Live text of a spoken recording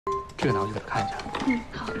这个拿回去给他看一下。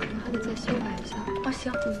好，还得再修改一下。哦，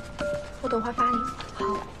行，我等会儿发你。好。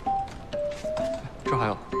这还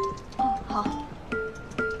有。哦，好。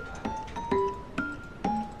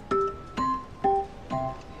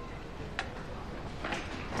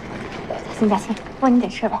嘉欣，问你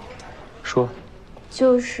点事儿呗。说。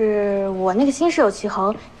就是我那个新室友齐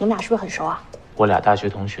恒，你们俩是不是很熟啊？我俩大学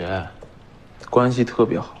同学，关系特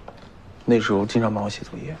别好，那时候经常帮我写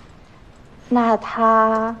作业。那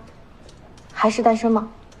他还是单身吗？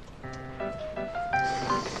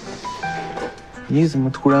你怎么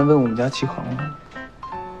突然问我们家齐恒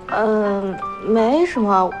呢？没什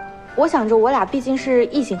么，我想着我俩毕竟是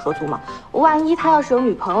异性合租嘛，万一他要是有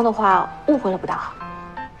女朋友的话，误会了不大好。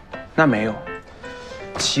那没有，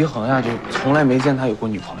齐恒呀，就从来没见他有过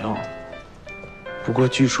女朋友。不过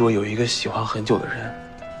据说有一个喜欢很久的人，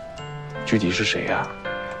具体是谁呀？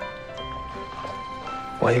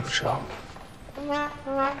我也不知道。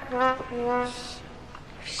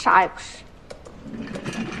啥也不是。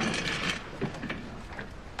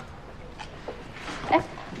哎，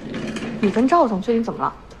你跟赵总最近怎么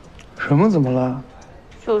了？什么怎么了？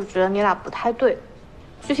就是觉得你俩不太对，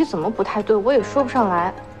具体怎么不太对我也说不上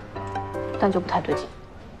来，但就不太对劲。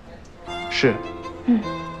是。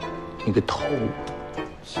你个头。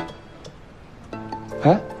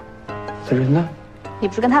哎，他人呢？你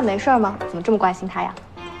不是跟他没事吗？怎么这么关心他呀？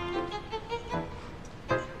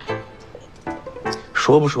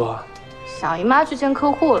说不说？小姨妈去见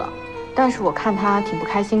客户了，但是我看她挺不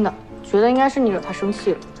开心的，觉得应该是你惹她生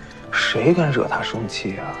气了。谁敢惹她生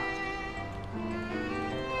气啊？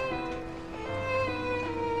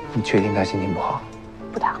你确定她心情不好？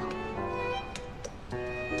不太好。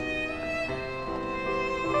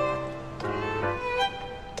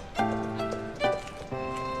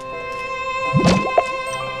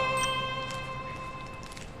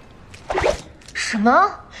什么？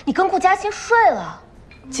你跟顾嘉欣睡了？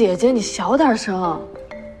姐姐，你小点声。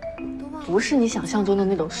不是你想象中的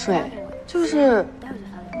那种睡，就是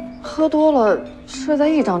喝多了睡在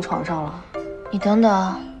一张床上了。你等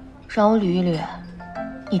等，让我捋一捋。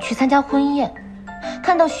你去参加婚宴，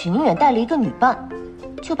看到许宁远带了一个女伴，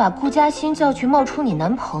就把顾嘉欣叫去冒充你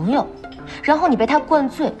男朋友，然后你被他灌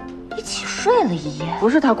醉，一起睡了一夜。不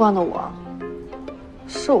是他灌的我，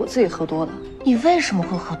是我自己喝多的。你为什么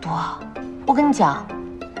会喝多啊？我跟你讲，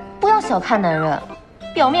不要小看男人，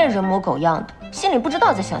表面人模狗样的，心里不知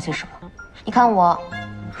道在想些什么。你看我，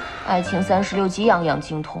爱情36计样样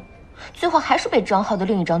精通，最后还是被张浩的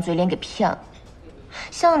另一张嘴脸给骗了。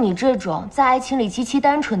像你这种在爱情里极其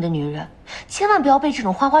单纯的女人，千万不要被这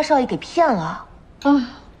种花花少爷给骗了。唉，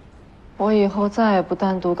我以后再也不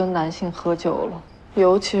单独跟男性喝酒了，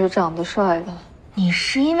尤其是长得帅的。你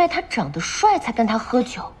是因为他长得帅才跟他喝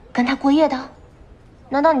酒、跟他过夜的？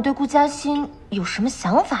难道你对顾嘉欣有什么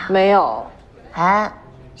想法？没有。哎，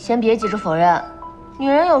先别急着否认，女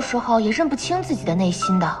人有时候也认不清自己的内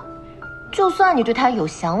心的。就算你对他有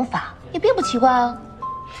想法，也并不奇怪啊。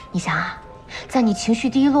你想啊，在你情绪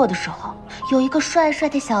低落的时候，有一个帅帅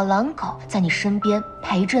的小狼狗在你身边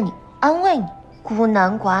陪着你，安慰你，孤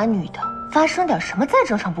男寡女的，发生点什么再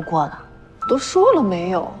正常不过了。都说了没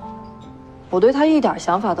有，我对他一点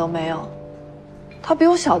想法都没有。他比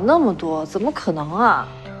我小那么多，怎么可能啊？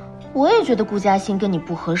我也觉得顾嘉欣跟你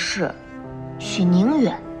不合适，许宁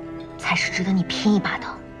远才是值得你拼一把的。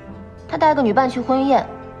他带个女伴去婚宴，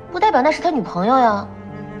不代表那是他女朋友呀。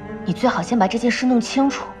你最好先把这件事弄清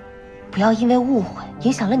楚，不要因为误会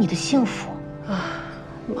影响了你的幸福。唉，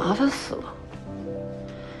麻烦死了。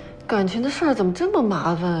感情的事儿怎么这么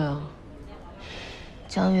麻烦啊？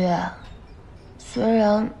江月，虽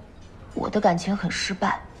然我的感情很失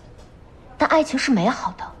败，但爱情是美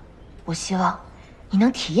好的，我希望你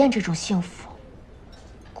能体验这种幸福。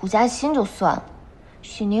顾嘉欣就算了，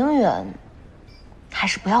许宁远还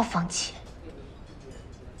是不要放弃。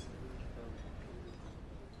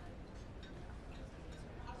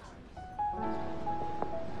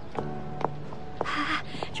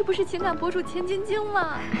这不是情感博主钱晶晶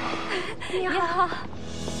吗？你好，哇，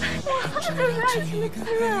这就是爱情的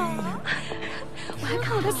滋润啊！我还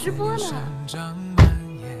看过他直播呢。3、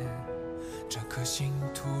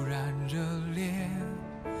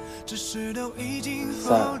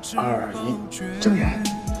2、1，睁眼。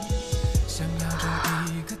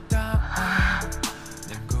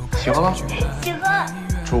喜欢吗？喜欢。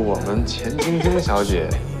祝我们钱晶晶小姐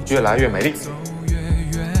越来越美丽。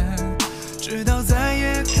直到再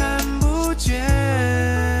也看不见。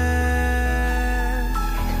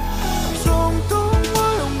冲动过，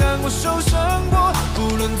勇敢过，受伤过，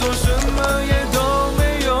无论做什么也都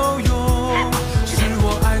没有用。是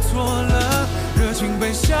我爱错了，热情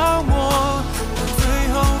被消磨，到最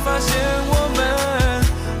后发现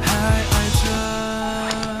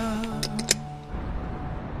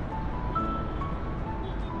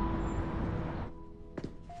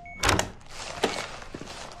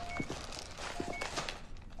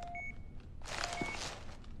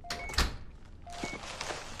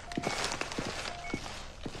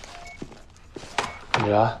怎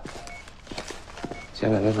么着？今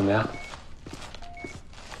天感觉怎么样？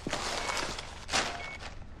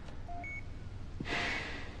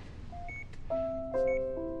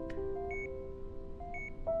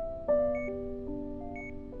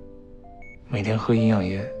每天喝营养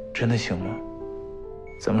液真的行吗？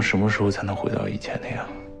咱们什么时候才能回到以前那样，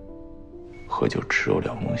喝酒吃肉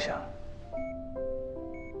聊梦想？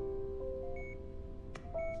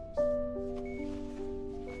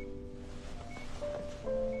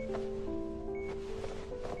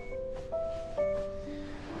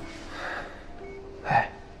哎，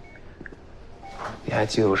你还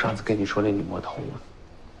记得我上次跟你说那女魔头吗？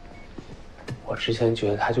我之前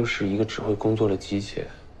觉得她就是一个只会工作的机器。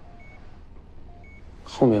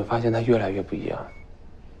后面发现他越来越不一样，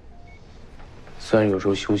虽然有时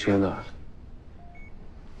候凶凶的，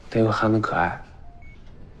但又憨得可爱。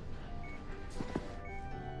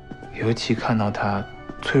尤其看到他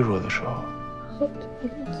脆弱的时候，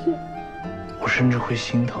我甚至会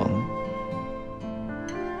心疼。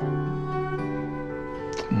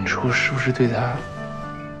你说是不是对他？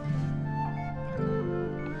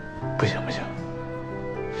不行不行。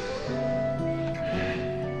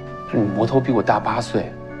这女魔头比我大8岁，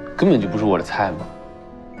根本就不是我的菜嘛，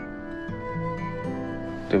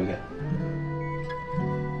对不对？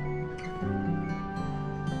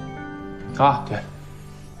啊，对，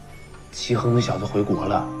齐衡那小子回国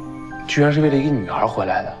了，居然是为了一个女孩回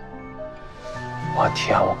来的。我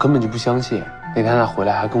天，我根本就不相信。那天他回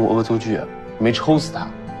来还跟我恶作剧，没抽死他。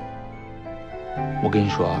我跟你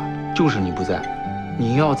说啊，就是你不在，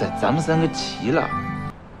你要在，咱们3个齐了。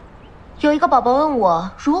有一个宝宝问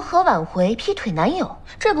我如何挽回劈腿男友，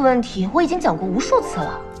这个问题我已经讲过无数次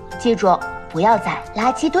了。记住，不要在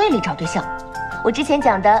垃圾堆里找对象。我之前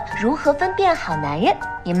讲的如何分辨好男人，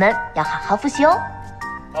你们要好好复习哦。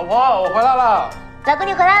老婆，我回来了。老公，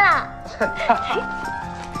你回来了。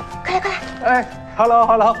快来快来。哎 ，hello，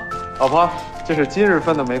 老婆，这是今日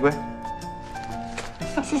份的玫瑰。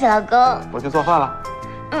谢谢老公。我去做饭了。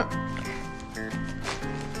嗯。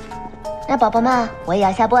那宝宝们，我也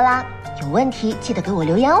要下播啦。有问题记得给我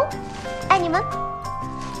留言哦，爱你们！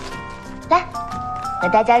来，和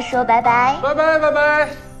大家说拜拜，拜拜拜拜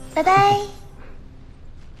拜拜。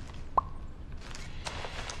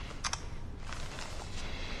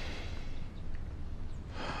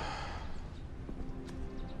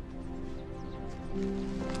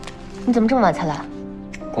你怎么这么晚才来？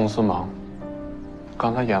公司忙。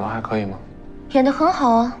刚才演的还可以吗？演得很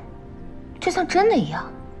好啊，就像真的一样。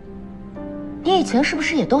你以前是不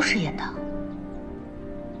是也都饰演的？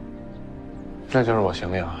这就是我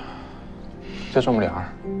行李啊，就这么点儿。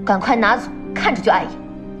赶快拿走，看着就碍眼。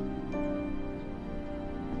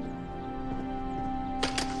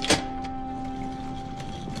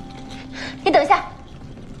你等一下。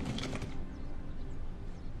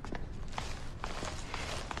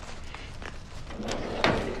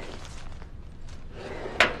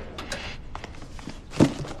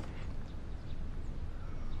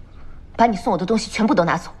把你送我的东西全部都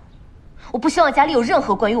拿走，我不希望家里有任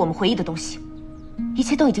何关于我们回忆的东西，一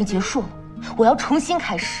切都已经结束了，我要重新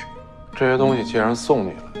开始。这些东西既然送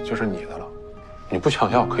你了，就是你的了，你不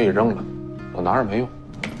想要可以扔了，我拿着没用。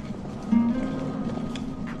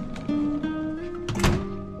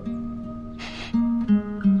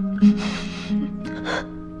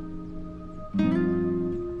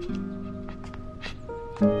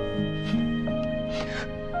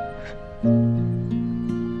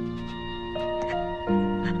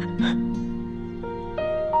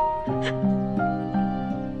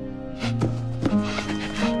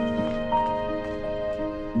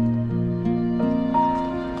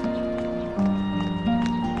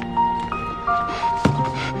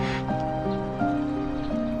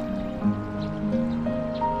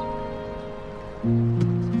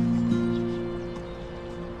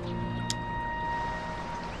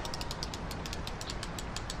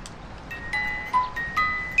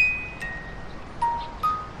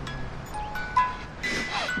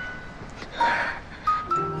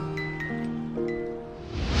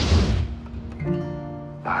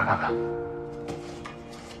打开看看。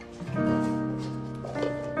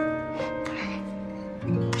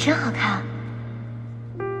真好看。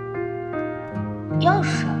钥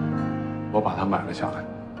匙？我把它买了下来，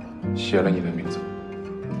写了你的名字。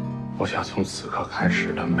我想从此刻开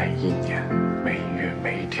始的每一年、每一月、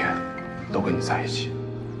每一天，都跟你在一起。